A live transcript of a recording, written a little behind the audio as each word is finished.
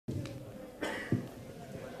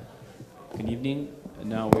Good evening.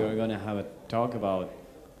 Now we are going to have a talk about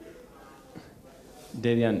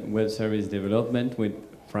Debian Web Service Development with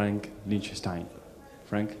Frank Lichtenheld.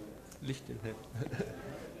 Frank? Lichtenheld.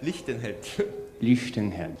 Lichtenheld.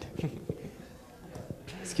 Lichtenheld.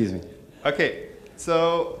 Excuse me. Okay,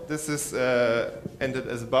 so this is ended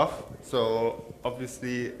as above. So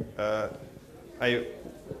obviously I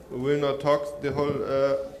will not talk the whole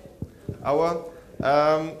hour.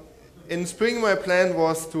 In spring, my plan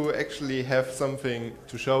was to actually have something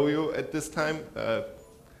to show you at this time.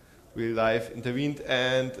 Real life intervened,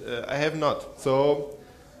 and I have not. So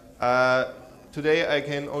today I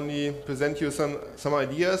can only present you some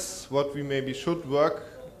ideas, what we maybe should work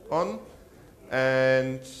on,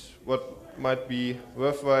 and what might be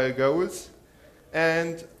worthwhile goals,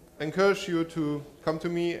 and encourage you to come to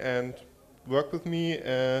me and work with me,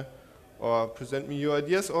 or present me your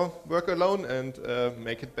ideas, or work alone and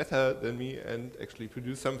make it better than me and actually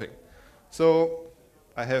produce something. So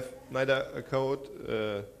I have neither a code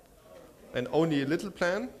and only a little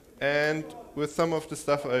plan, and with some of the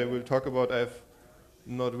stuff I will talk about, I've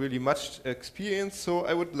not really much experience, so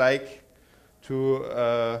I would like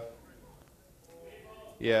to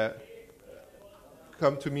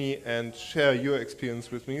come to me and share your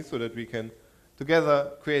experience with me so that we can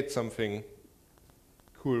together create something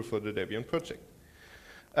cool for the Debian project.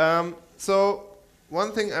 So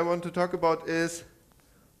one thing I want to talk about is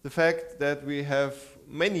the fact that we have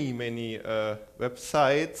many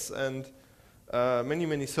websites and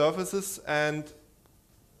many services, and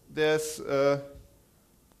there's a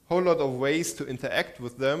whole lot of ways to interact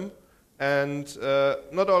with them, and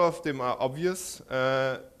not all of them are obvious.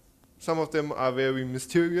 Some of them are very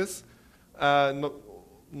mysterious,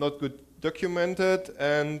 not good documented,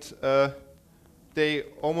 and they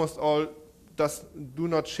almost all do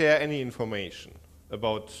not share any information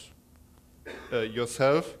about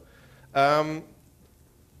yourself.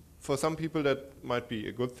 For some people that might be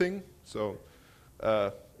a good thing. So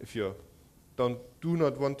if you do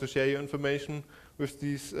not want to share your information with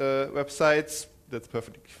these websites, that's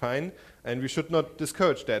perfectly fine, and we should not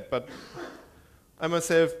discourage that. But I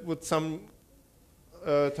myself would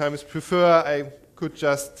sometimes prefer I could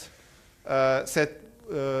just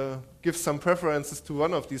give some preferences to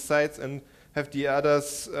one of these sites and have the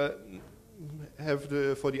others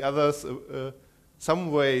for the others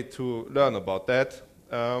some way to learn about that.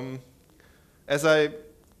 As I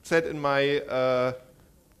said in my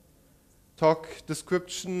talk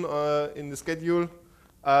description in the schedule,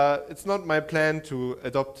 it's not my plan to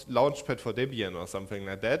adopt Launchpad for Debian or something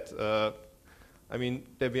like that. I mean,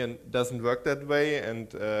 Debian doesn't work that way,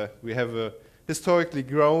 and we have a historically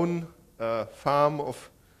grown farm of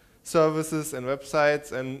services and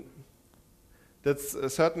websites, and that's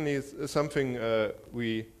certainly something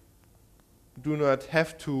we do not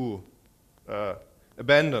have to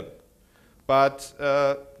abandon. But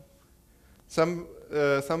some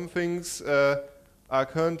things are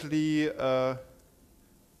currently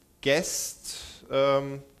guessed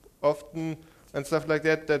often and stuff like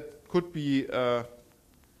that that could be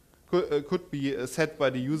set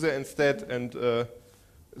by the user instead, and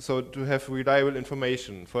so to have reliable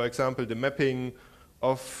information. For example, the mapping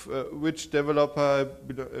of which developer,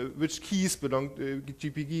 which keys belong,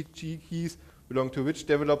 GPG keys belong to which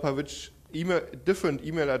developer, which different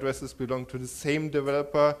email addresses belong to the same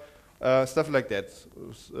developer, stuff like that.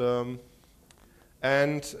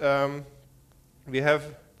 We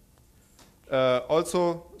have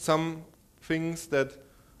also some things that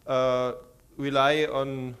rely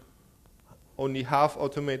on only half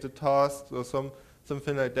automated tasks or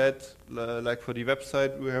something like that. Like for the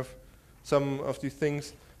website, we have some of these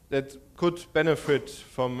things that could benefit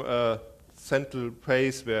from a central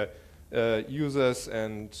place where users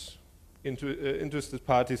and interested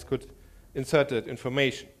parties could insert that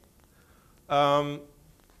information.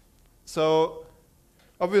 So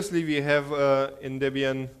obviously we have in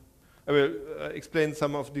Debian, I will explain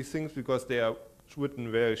some of these things because they are written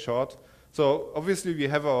very short. So obviously we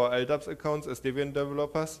have our LDAPs accounts as Debian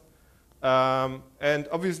developers, and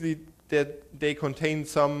obviously they contain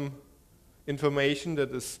some information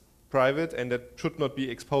that is private and that should not be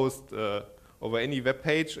exposed over any web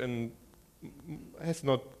page and has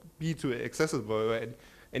not be too accessible over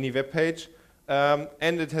any web page. And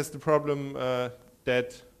it has the problem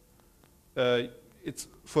that it's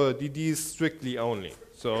for DDs strictly only.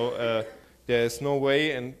 So there's no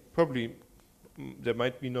way, and probably there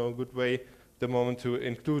might be no good way at the moment to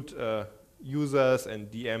include users and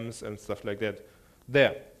DMs and stuff like that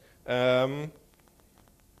there. And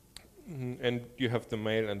you have the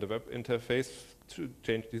mail and the web interface to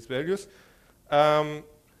change these values.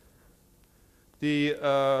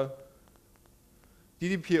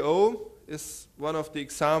 DDPO is one of the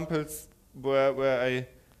examples where I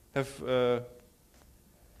have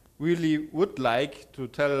really would like to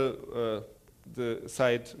tell the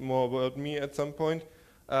site more about me at some point,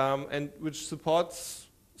 and which supports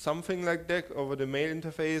something like that over the mail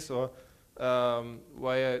interface or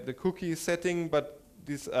via the cookie setting, but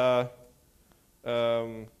these are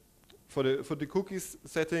for the cookies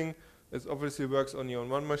setting, it obviously works only on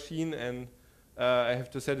one machine, and I have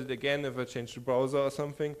to set it again if I change the browser or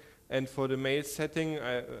something. And for the mail setting,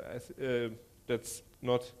 that's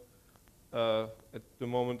not at the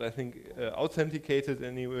moment, I think, authenticated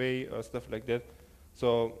anyway or stuff like that.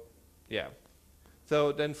 So, yeah.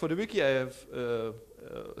 So then for the wiki, I have a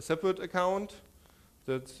separate account.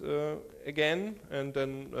 That's again, and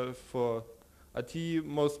then for RT,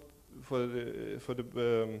 for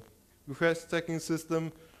the request tracking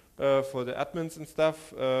system, for the admins and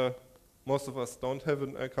stuff. Most of us don't have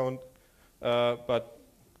an account, but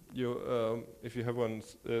you, if you have one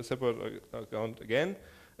separate account again,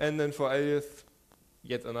 and then for alias,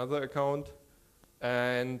 yet another account,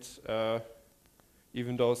 and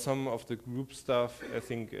even though some of the group stuff I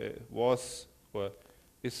think was or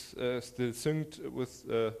is still synced with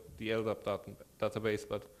the LDAP database,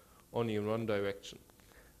 but only in one direction.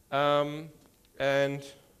 And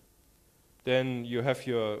then you have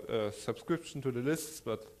your subscription to the lists,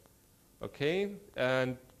 but okay,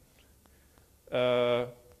 and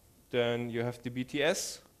then you have the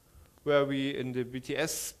BTS, where we in the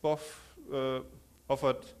BTS BOF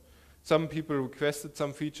offered, some people requested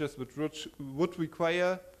some features which would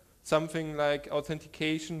require something like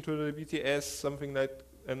authentication to the BTS, something like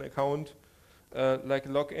an account, like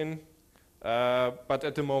login, but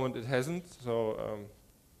at the moment it hasn't, so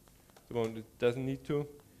at the moment it doesn't need to.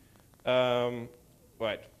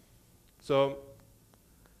 Right, so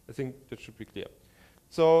I think that should be clear.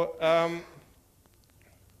 So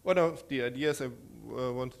one of the ideas I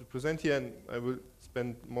wanted to present here, and I will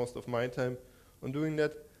spend most of my time on doing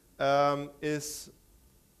that, is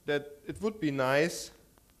that it would be nice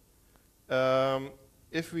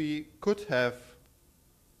if we could have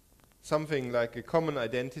something like a common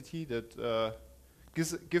identity that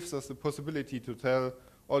gives us the possibility to tell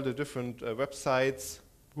all the different websites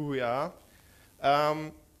who we are,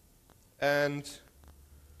 and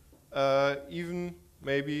even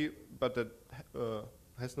maybe, but that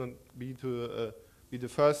has not been to be the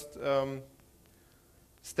first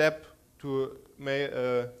step to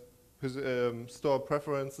store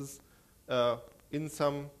preferences in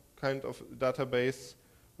some kind of database,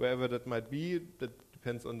 wherever that might be. That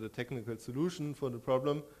depends on the technical solution for the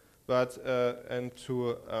problem, but and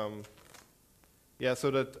to yeah,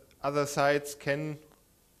 so that other sites can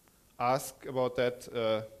ask about that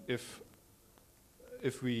if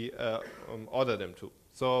we order them to.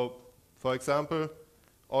 So, for example,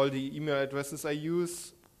 all the email addresses I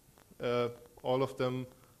use, all of them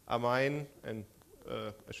are mine, and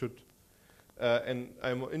I should, and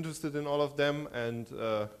I'm interested in all of them, and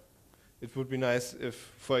it would be nice if,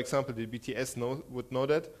 for example, the BTS would know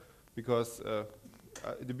that, because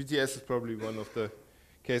the BTS is probably one of the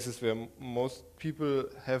cases where most people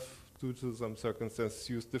have, due to some circumstances,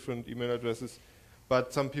 use different email addresses,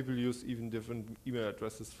 but some people use even different email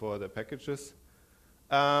addresses for their packages.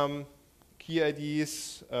 Key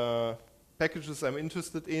IDs, packages I'm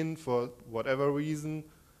interested in for whatever reason,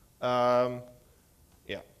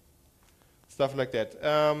 yeah, stuff like that.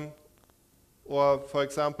 Or, for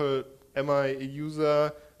example, am I a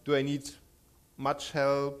user? Do I need much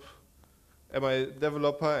help? Am I a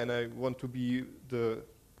developer and I want to be the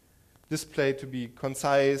display to be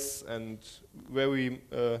concise and very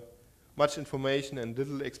much information and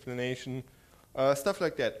little explanation, stuff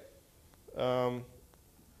like that.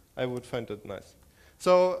 I would find that nice.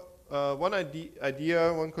 So one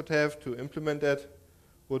idea one could have to implement that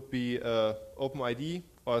would be OpenID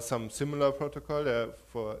or some similar protocol.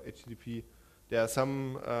 For HTTP, there are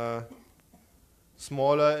some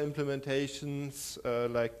smaller implementations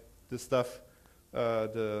like the stuff,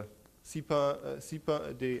 the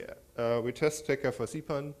CPAN, the request tracker for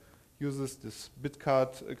CPAN uses this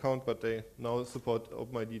bitcard account, but they now support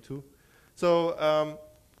OpenID too. So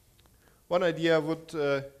one idea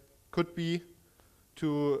could be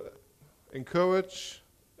to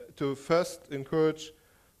first encourage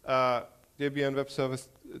Debian Web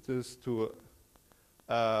Services to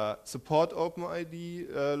support OpenID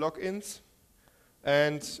logins,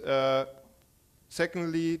 and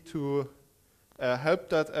secondly to help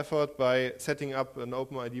that effort by setting up an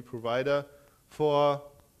OpenID provider for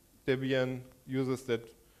Debian users that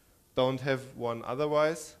don't have one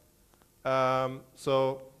otherwise,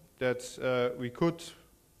 so that we could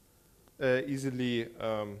easily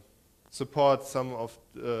support some of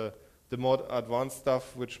the more advanced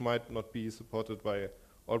stuff which might not be supported by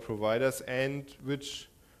all providers, and which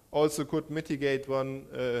also could mitigate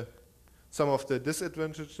some of the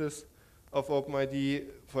disadvantages of OpenID.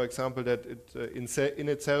 For example, that it in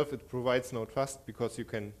itself it provides no trust, because you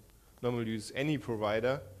can normally use any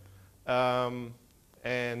provider,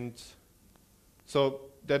 and so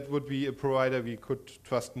that would be a provider we could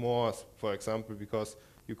trust more, for example, because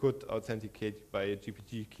you could authenticate by a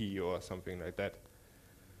GPT key or something like that.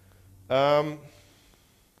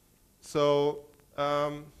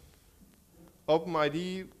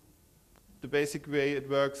 OpenID, the basic way it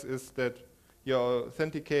works is that you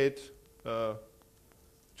authenticate to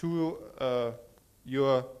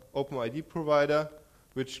your OpenID provider,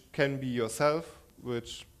 which can be yourself,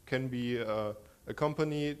 which can be a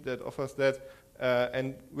company that offers that,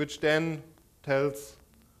 and which then tells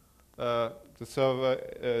the server,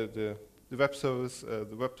 the web service,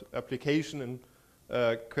 the web application in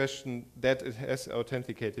question that it has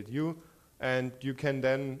authenticated you, and you can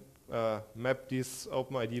then map this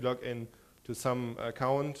OpenID login to some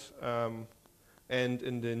account. And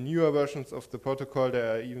in the newer versions of the protocol,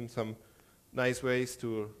 there are even some nice ways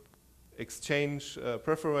to exchange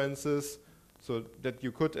preferences, so that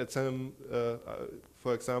you could, at some,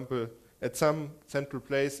 for example, at some central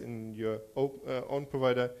place in your own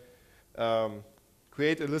provider,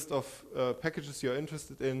 create a list of packages you're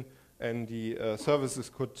interested in, and the services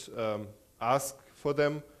could ask for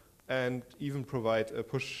them and even provide a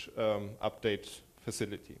push update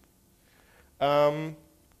facility. The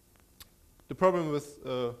problem with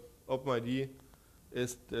OpenID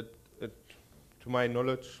is that it, to my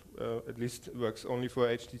knowledge, at least works only for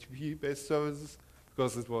HTTP-based services,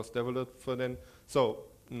 because it was developed for them. So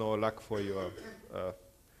no luck for your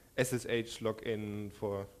SSH login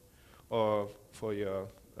or for your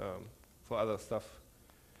for other stuff.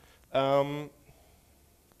 Right,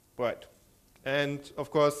 and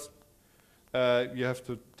of course you have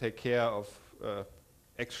to take care of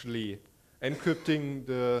actually encrypting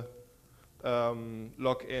the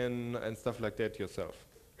login and stuff like that yourself.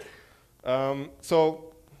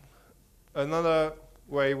 So another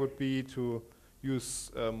way would be to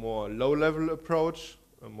use a more low-level approach,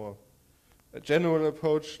 a general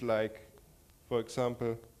approach, like, for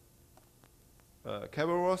example,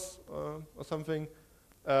 Kerberos or something,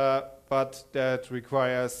 but that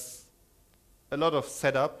requires a lot of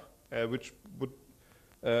setup, which would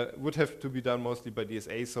have to be done mostly by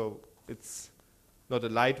DSA. So it's not a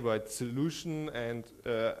lightweight solution, and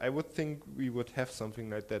I would think we would have something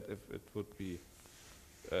like that if it would be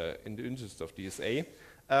in the interest of DSA.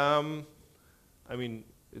 I mean,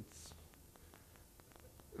 it's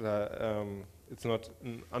not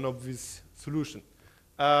an unobvious solution.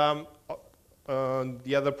 The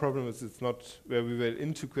other problem is it's not very well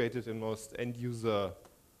integrated in most end-user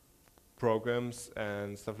programs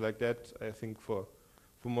and stuff like that. I think for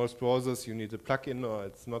most browsers you need a plugin, or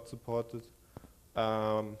it's not supported.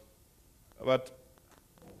 But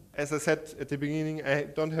as I said at the beginning, I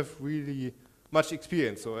don't have really much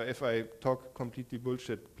experience, so if I talk completely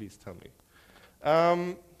bullshit, please tell me.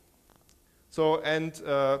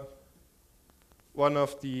 One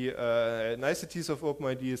of the niceties of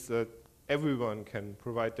OpenID is that everyone can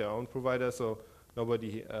provide their own provider, so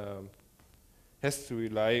nobody has to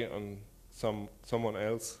rely on someone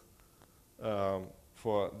else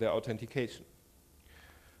for their authentication.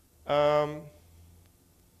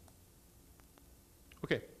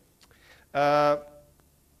 Okay.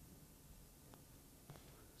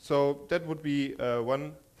 So that would be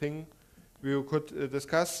one thing we could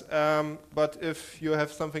discuss. But if you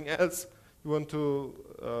have something else you want to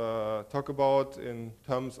talk about in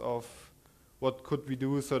terms of what could we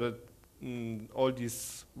do so that all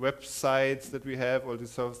these websites that we have, all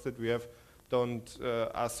these servers that we have,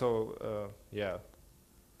 are so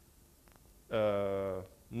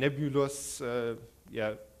nebulous.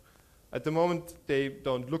 At the moment they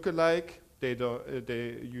don't look alike.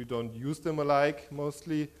 You don't use them alike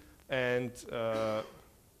mostly, and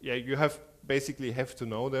you basically have to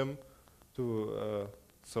know them to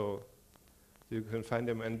so you can find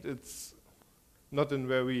them, and it's not a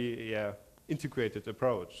very integrated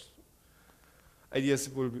approach. Ideas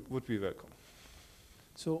would be welcome.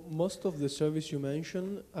 So most of the service you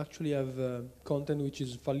mentioned actually have content which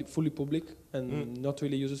is fully public and not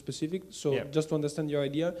really user specific. So just to understand your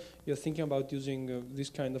idea, you're thinking about using this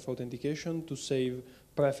kind of authentication to save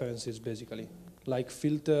preferences, basically, like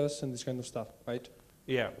filters and this kind of stuff, right?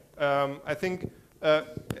 Yeah, I think,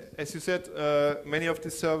 as you said, many of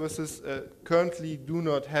these services currently do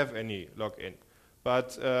not have any login.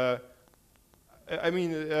 But I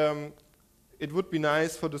mean, it would be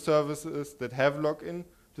nice for the services that have login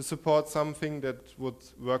to support something that would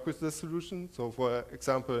work with the solution. So for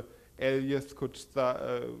example, Alias could start,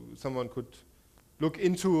 someone could look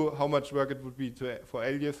into how much work it would be for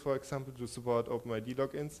Alias, for example, to support OpenID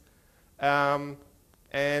logins.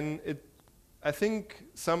 And I think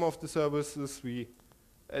some of the services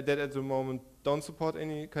that at the moment don't support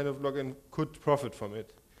any kind of login could profit from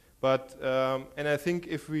it. But and I think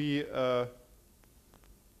if we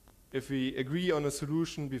agree on a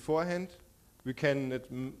solution beforehand, we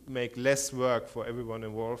can make less work for everyone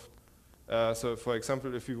involved. So for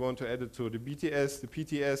example, if we want to add it to the BTS, the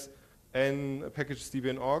PTS, and a package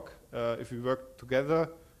Debian org, if we work together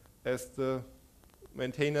as the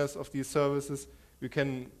maintainers of these services, we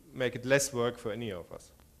can make it less work for any of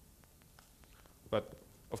us. But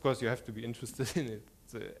of course, you have to be interested in it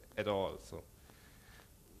at all. So,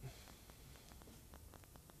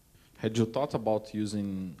 had you thought about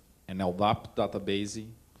using an LDAP database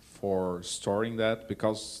for storing that?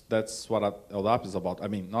 Because that's what LDAP is about. I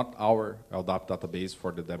mean, not our LDAP database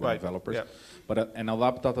for the Debian developers, yeah, but an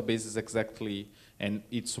LDAP database is exactly, and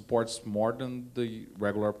it supports more than the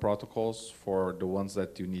regular protocols. For the ones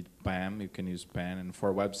that you need PAM, you can use PAM, and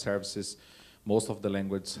for web services, most of the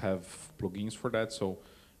languages have plugins for that. So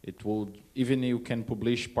it would, even you can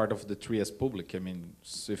publish part of the tree as public. I mean,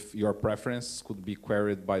 if your preference could be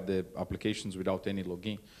queried by the applications without any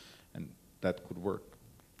login, and that could work.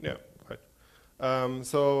 Yeah, right.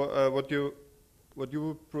 So what you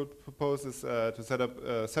would propose is to set up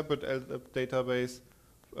a separate LDAP database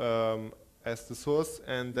as the source,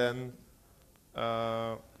 and then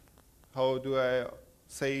how do I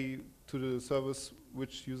say to the service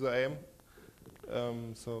which user I am?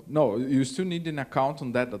 So no, you still need an account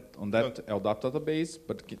on that LDAP database,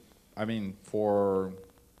 but I mean for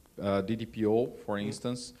DDPO, for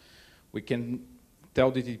instance, we can tell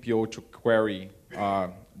the DDPO to query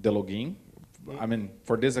the login. I mean,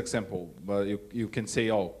 for this example, you can say,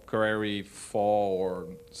 oh, query for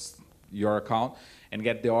your account and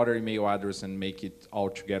get the other email address and make it all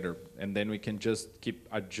together. And then we can just keep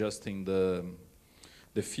adjusting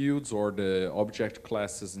the fields or the object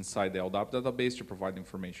classes inside the LDAP database to provide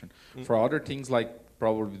information. For other things like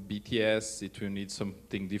probably BTS, it will need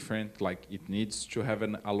something different, like it needs to have a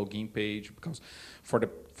login page, because for the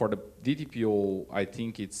DDPO, I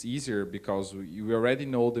think it's easier because we already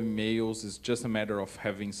know the emails. It's just a matter of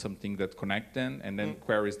having something that connect them, and then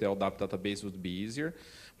queries the LDAP database would be easier.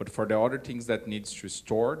 But for the other things that needs to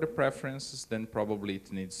store the preferences, then probably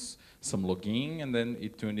it needs some login, and then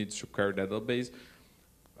it needs to query the database.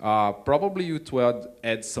 Probably you would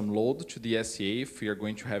add some load to the SCA if you're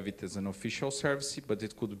going to have it as an official service, but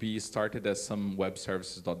it could be started as some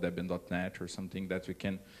webservices.debian.net or something that we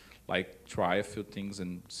can like try a few things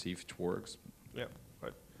and see if it works. Yeah,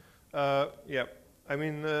 right. Yeah, I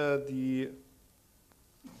mean the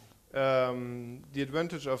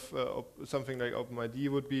advantage of something like OpenID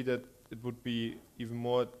would be that it would be even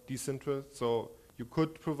more decentralized. So you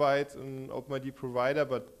could provide an OpenID provider,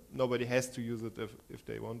 but nobody has to use it if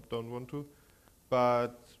they don't want to.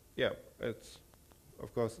 But yeah, it's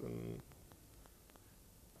of course a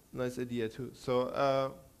nice idea too.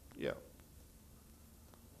 So yeah.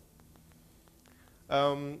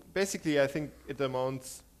 Basically, I think it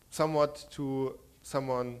amounts somewhat to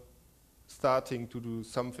someone starting to do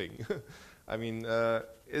something. I mean, the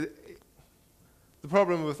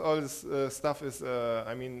problem with all this stuff is,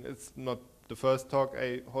 I mean, it's not the first talk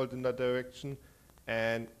I hold in that direction,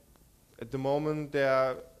 and at the moment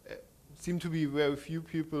there seem to be very few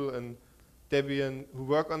people in Debian who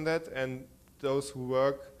work on that, and those who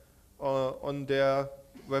work on their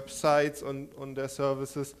websites, on their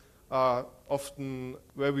services, are often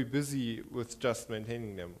very busy with just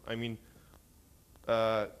maintaining them. I mean,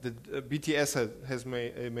 the BTS has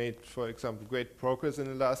made, for example, great progress in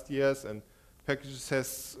the last years, and packages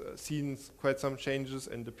has seen quite some changes,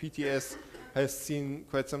 and the PTS has seen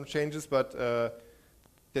quite some changes, but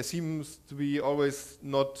there seems to be always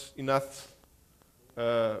not enough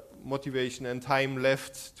motivation and time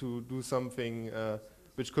left to do something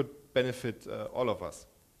which could benefit all of us.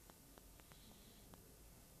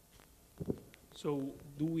 So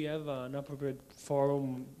do we have an appropriate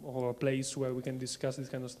forum or a place where we can discuss this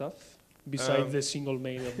kind of stuff, besides the single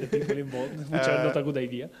mail of the people involved, which are not a good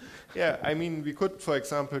idea? Yeah, I mean, we could, for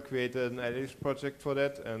example, create an Alice project for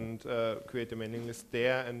that and create a mailing list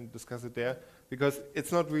there and discuss it there, because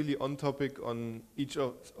it's not really on topic on each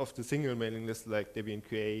of the single mailing lists like Debian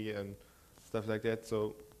QA and stuff like that.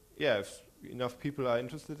 So yeah, if enough people are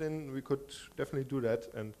interested in, we could definitely do that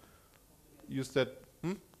and use that.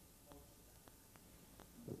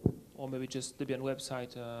 or maybe just Debian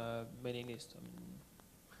website mailing list. I mean,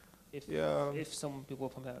 if some people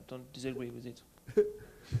from that don't disagree with it.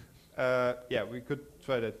 Yeah, we could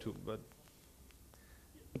try that too, but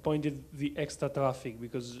The point is the extra traffic,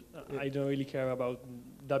 because I don't really care about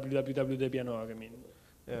www.debian.org. I mean,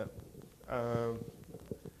 yeah.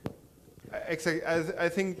 Exactly. I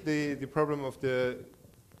think the problem of the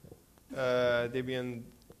Debian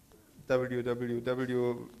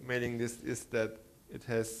www mailing list is that it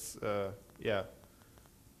has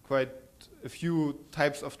quite a few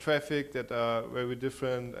types of traffic that are very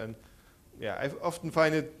different, and I often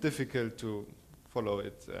find it difficult to follow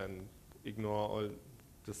it and ignore all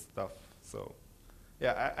this stuff. So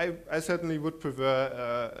I certainly would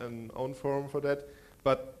prefer an own forum for that,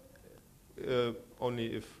 but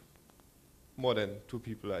only if more than 2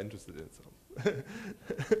 people are interested in some.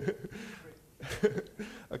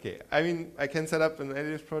 Okay, I mean, I can set up an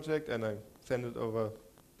alias project and I send it over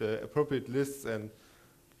the appropriate lists, and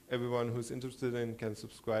everyone who's interested in can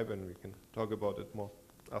subscribe, and we can talk about it more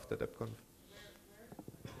after DebConf.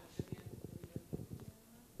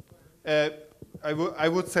 I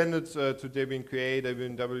would send it to Debian Create,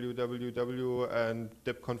 Debian www, and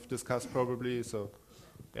DebConf discuss probably, so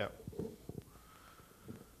yeah.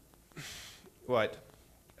 Right.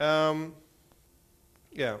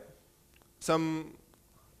 Yeah. Some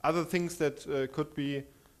other things that could be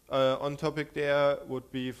on topic there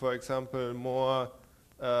would be, for example, more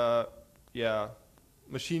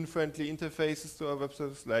machine-friendly interfaces to our web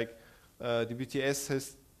service, like the BTS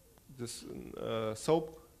has this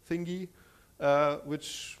SOAP thingy,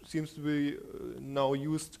 which seems to be now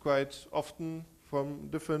used quite often from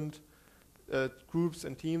different groups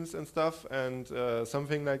and teams and stuff, and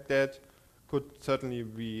something like that could certainly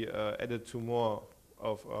be added to more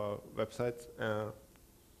of our websites.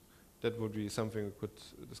 That would be something we could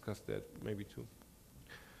discuss there maybe too.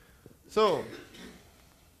 So,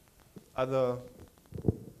 other...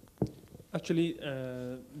 Actually,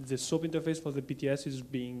 the SOAP interface for the PTS is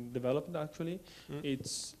being developed, actually.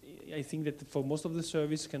 I think that for most of the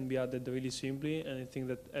service can be added really simply, and I think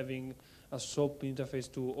that having a SOAP interface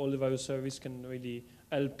to all the various services can really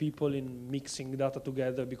help people in mixing data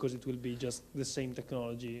together, because it will be just the same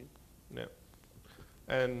technology. Yeah.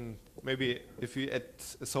 And maybe if we add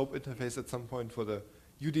a SOAP interface at some point for the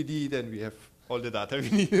UDD, then we have all the data we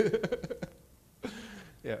need.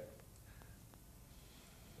 Yeah.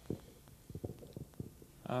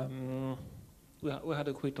 We had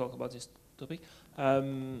a quick talk about this topic.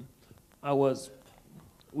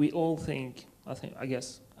 We all think, I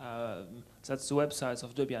guess, that the websites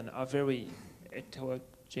of Debian are very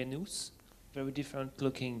heterogeneous, very different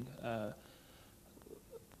looking.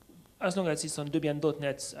 As long as it's on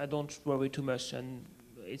Debian.net, I don't worry too much, and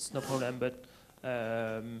it's no problem. But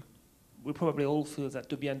we probably all feel that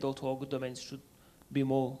Debian.org domains should be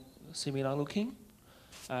more similar looking.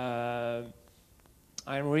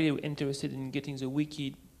 I'm really interested in getting the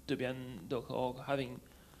wiki Debian.org having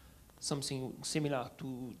something similar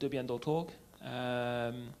to Debian.org,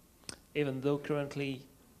 even though currently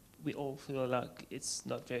we all feel like it's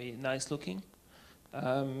not very nice looking.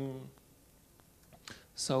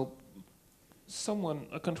 So someone,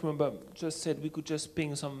 I can't remember, just said we could just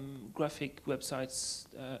ping some graphic websites,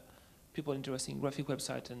 people interested in graphic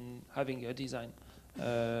website and having a design.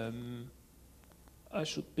 I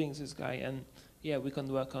should ping this guy, and yeah, we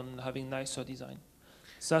can work on having nicer design.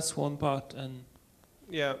 So that's one part. And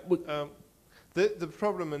yeah, the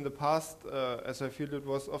problem in the past, as I feel it,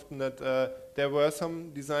 was often that there were some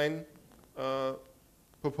design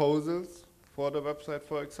proposals for the website,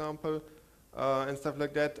 for example, and stuff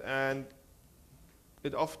like that, and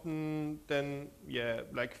it often then,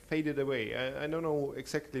 like faded away. I don't know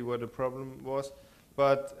exactly what the problem was,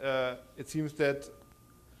 but it seems that,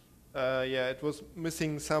 it was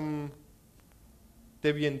missing some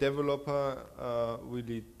Debian developer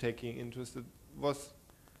really taking interest.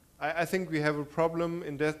 I think we have a problem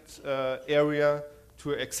in that area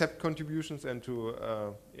to accept contributions and to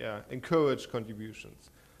encourage contributions.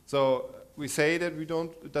 So we say that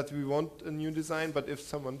we want a new design, but if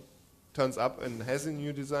someone turns up and has a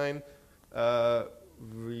new design,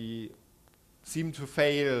 we seem to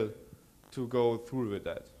fail to go through with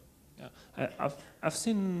that. Yeah, I've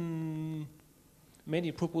seen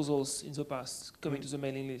many proposals in the past coming to the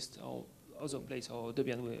mailing list or other place or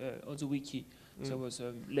Debian on the wiki. There was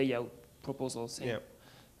a layout proposal thing. Yeah.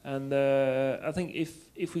 And I think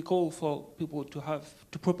if we call for people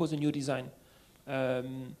to propose a new design,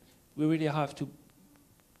 we really have to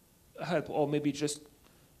help, or maybe just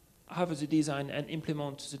have the design and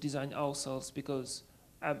implement the design ourselves, because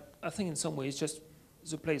I think in some ways it's just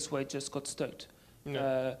the place where it just got stuck.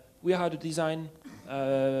 Yeah. We had a design,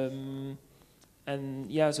 and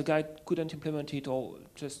yeah, the guy couldn't implement it or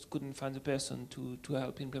just couldn't find the person to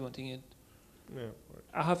help implementing it. Yeah.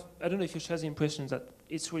 I don't know if you share the impression that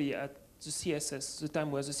it's really at the CSS, the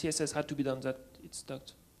time where the CSS had to be done, that it's stuck.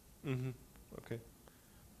 Mm-hmm. Okay.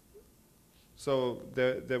 So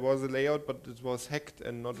there was a layout, but it was hacked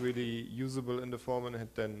and not really usable in the form, and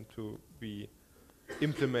had then to be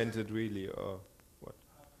implemented really, or what?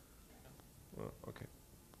 Oh, okay.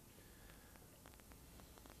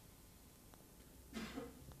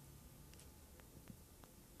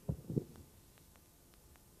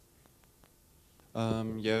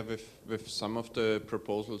 Yeah, with some of the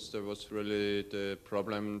proposals, there was really the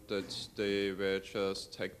problem that they were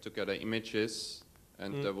just hacked together images,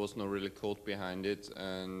 and there was no really code behind it,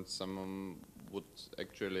 and someone would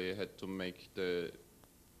actually had to make the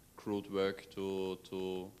crude work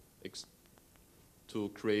to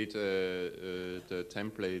create the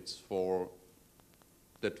templates for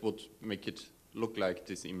that would make it look like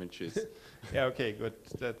these images. Yeah. Okay. Good.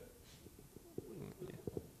 That.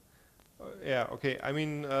 Yeah, okay. I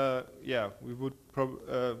mean, yeah, we would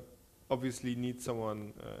obviously need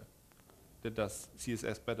someone that does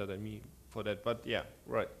CSS better than me for that. But yeah,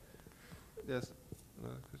 right. Yes.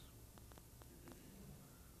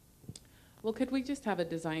 Well, could we just have a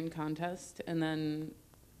design contest, and then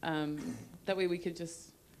that way we could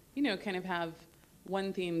just, you know, kind of have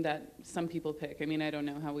one theme that some people pick. I mean, I don't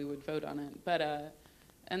know how we would vote on it, but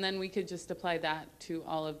and then we could just apply that to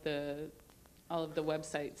all of the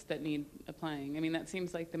websites that need applying. I mean, that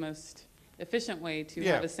seems like the most efficient way to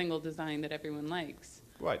have a single design that everyone likes.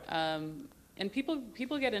 Right. And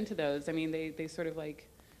people get into those. I mean, they sort of like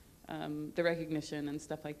the recognition and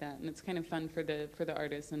stuff like that. And it's kind of fun for the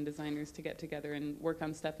artists and designers to get together and work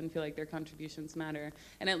on stuff and feel like their contributions matter.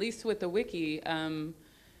 And at least with the wiki,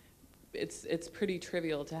 it's pretty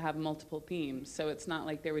trivial to have multiple themes. So it's not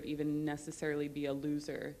like there would even necessarily be a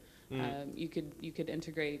loser. You could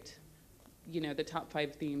integrate, you know, the top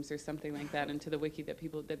 5 themes or something like that into the wiki that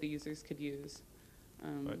the users could use.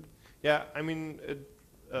 Right. Yeah, I mean,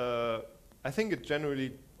 I think it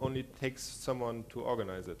generally only takes someone to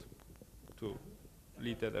organize it, to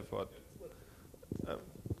lead that effort.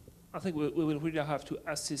 I think we will really have to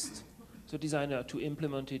assist the designer to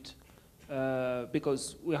implement it,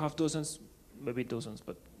 because we have dozens, maybe dozens,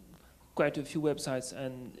 but quite a few websites,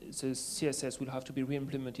 and the CSS will have to be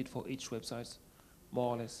re-implemented for each website,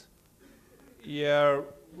 more or less. Yeah,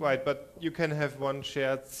 right, but you can have one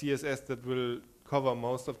shared CSS that will cover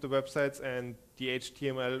most of the websites, and the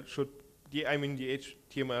HTML the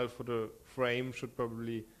HTML for the frame should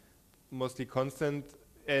probably mostly constant.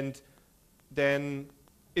 And then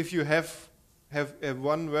if you have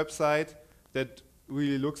one website that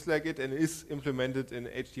really looks like it and is implemented in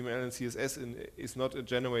HTML and CSS and is not a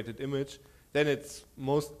generated image, then it's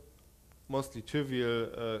mostly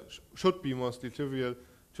trivial, should be mostly trivial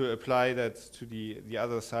to apply that to the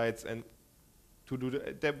other sites and to do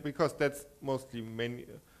that, because that's mostly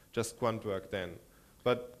just grunt work then.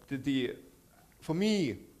 But for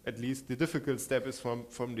me, at least, the difficult step is from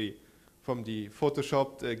the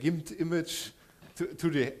photoshopped GIMP image to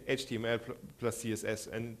the HTML plus CSS.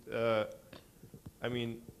 And I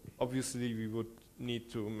mean, obviously, we would need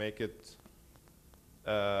to make it.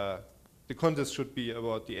 The contest should be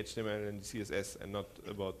about the HTML and the CSS and not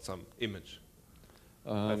about some image.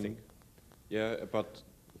 I think. Yeah, but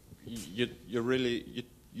you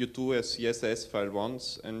do a CSS file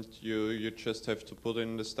once, and you just have to put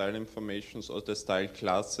in the style informations or the style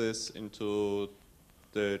classes into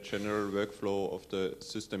the general workflow of the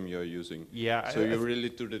system you're using. Yeah. So you really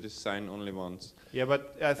do the design only once. Yeah,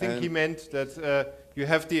 but I think he meant that you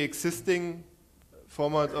have the existing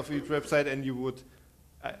format of each website, and you would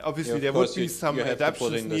obviously there would be some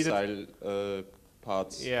adaptations needed. You have to put in the style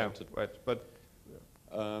parts. Yeah, right. But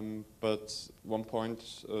one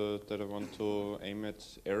point that I want to aim at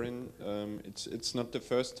Erin, it's not the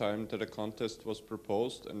first time that a contest was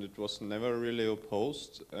proposed, and it was never really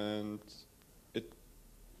opposed, and it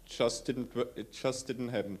just didn't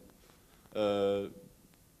happen.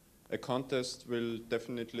 A contest will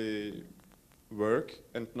definitely work,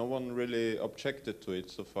 and no one really objected to it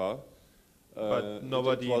so far. But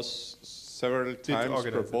nobody it was several times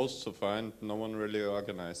proposed so far, and no one really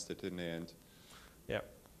organized it in the end. Yeah,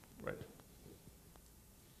 right.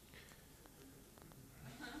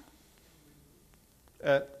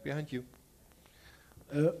 Behind you.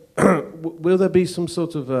 Will there be some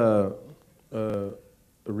sort of a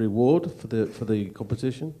reward for the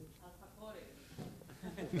competition?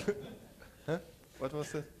 Huh? What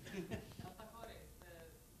was it?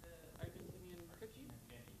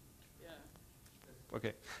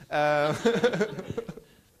 Okay.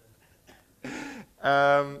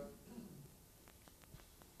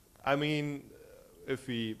 I mean, if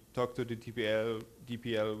we talk to the DPL,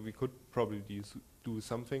 we could probably do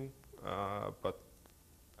something, but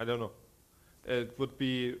I don't know. It would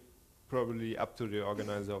be probably up to the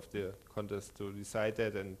organizer of the contest to decide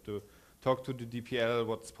that and to talk to the DPL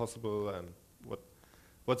what's possible and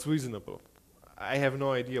what's reasonable. I have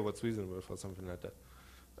no idea what's reasonable for something like that.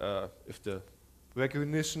 If the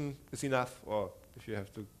recognition is enough, or if you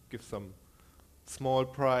have to give some small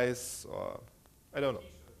prize, or I don't know.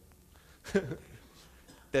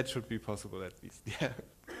 That should be possible at least. Yeah.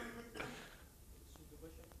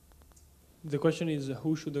 The question is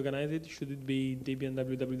who should organize it? Should it be Debian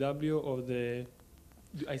www or the?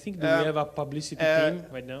 I think do we have a publicity team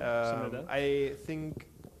right now? Something like that? I think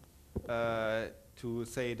to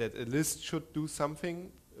say that a list should do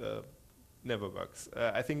something never works.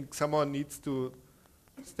 I think someone needs to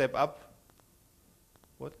step up.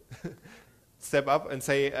 What? Step up and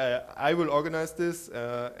say, I will organize this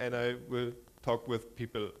and I will talk with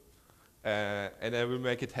people and I will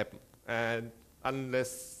make it happen. And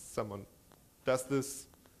unless someone does this,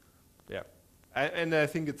 yeah. And I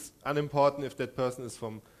think it's unimportant if that person is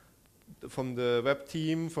from the web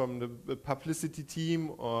team, from the publicity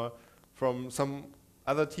team, or from some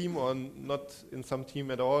other team, or not in some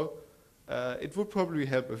team at all. It would probably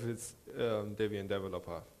help if it's Debian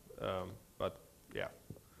developer, but yeah.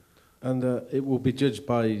 And it will be judged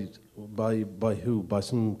by who? By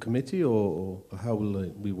some committee, or how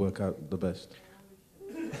will we work out the best?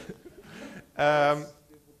 Yeah,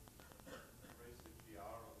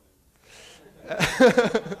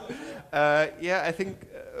 I think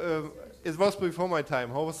it was before my time.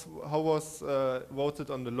 How was voted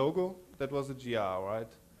on the logo? That was a GR, right?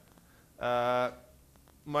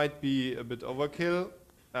 Might be a bit overkill.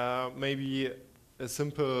 Maybe a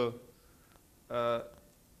simple, a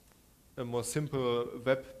more simple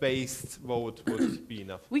web-based vote would be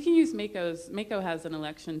enough. We can use Mako's. Mako has an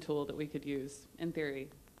election tool that we could use in theory,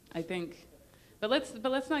 I think. But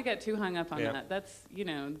let's not get too hung up on that. That's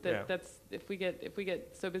that's if we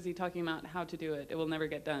get so busy talking about how to do it, it will never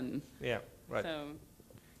get done. Yeah, right. So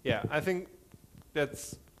yeah, I think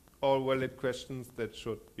that's all valid questions that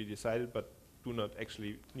should be decided, but do not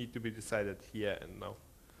actually need to be decided here and now.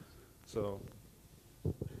 So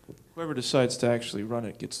whoever decides to actually run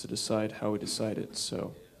it gets to decide how we decide it.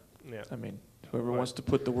 So yeah, I mean, whoever wants to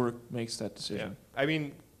put the work makes that decision. Yeah. I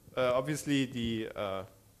mean, obviously the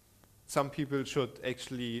some people should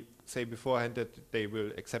actually say beforehand that they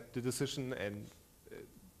will accept the decision, and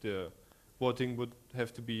the voting would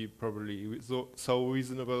have to be probably so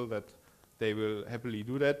reasonable that they will happily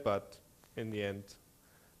do that. But in the end,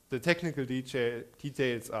 the technical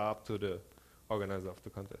details are up to the organizer of the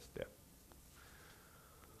contest. Yeah.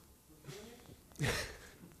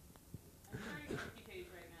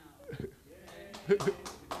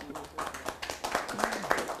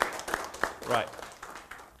 Right.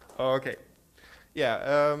 Okay.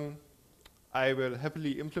 Yeah. I will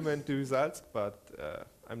happily implement the results, but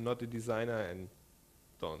I'm not a designer and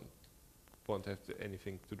won't have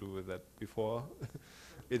anything to do with that before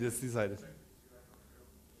it is decided.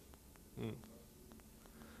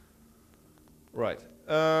 Right.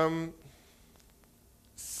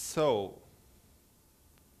 So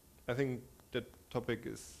I think that topic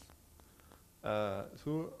is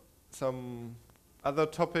through. Some other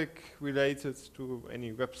topic related to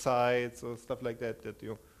any websites or stuff like that that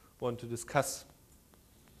you want to discuss?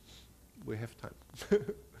 We have time,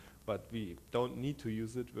 but we don't need to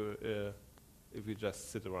use it if we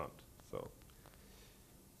just sit around. So.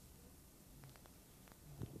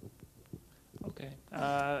 Okay.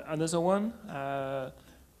 Another one,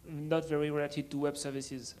 not very related to web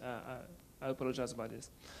services. I apologize about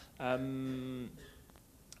this.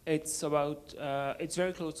 It's about. It's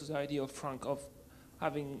very close to the idea of Frank of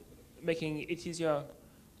making it easier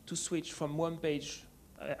to switch from one page.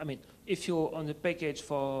 I mean, if you're on the package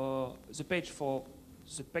for the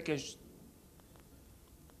package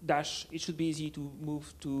dash, it should be easy to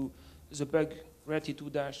move to the bug related to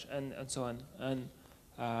dash and so on. And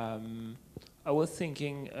I was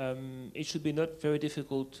thinking it should be not very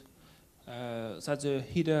difficult that the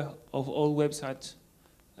header of all websites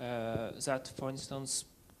that, for instance,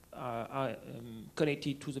 are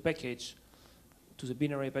connected to the package, to the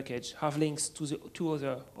binary package, have links to the 2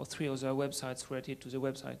 other or 3 other websites related to the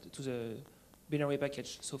website, to the binary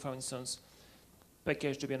package. So, for instance,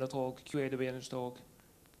 package Debian.org, QA Debian.org,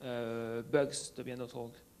 bugs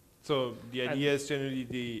Debian.org. So the idea is generally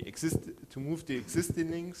to move the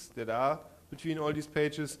existing links that are between all these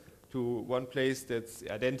pages to one place that's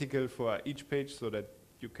identical for each page so that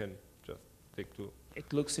you can just click to.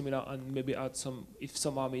 It looks similar and maybe add some, if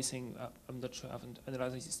some are missing, I'm not sure, I haven't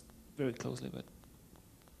analyzed this very closely, but.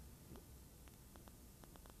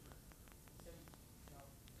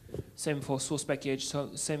 Same for source package,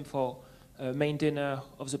 so same for maintainer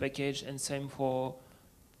of the package, and same for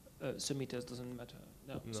submitters, doesn't matter.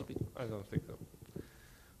 No, No, I don't think so.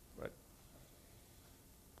 Right.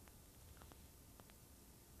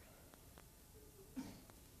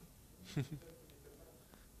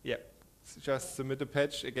 Yeah, just submit a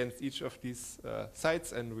patch against each of these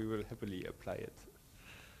sites and we will happily apply it.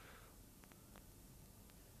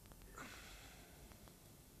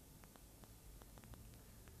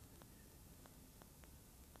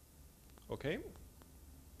 Okay,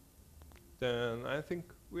 then I think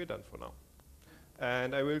we're done for now.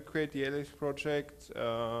 And I will create the LH project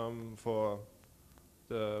for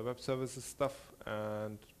the web services stuff,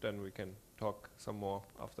 and then we can talk some more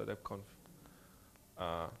after DebConf.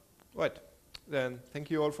 Right, then thank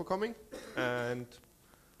you all for coming, and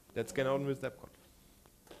let's get on with DebConf.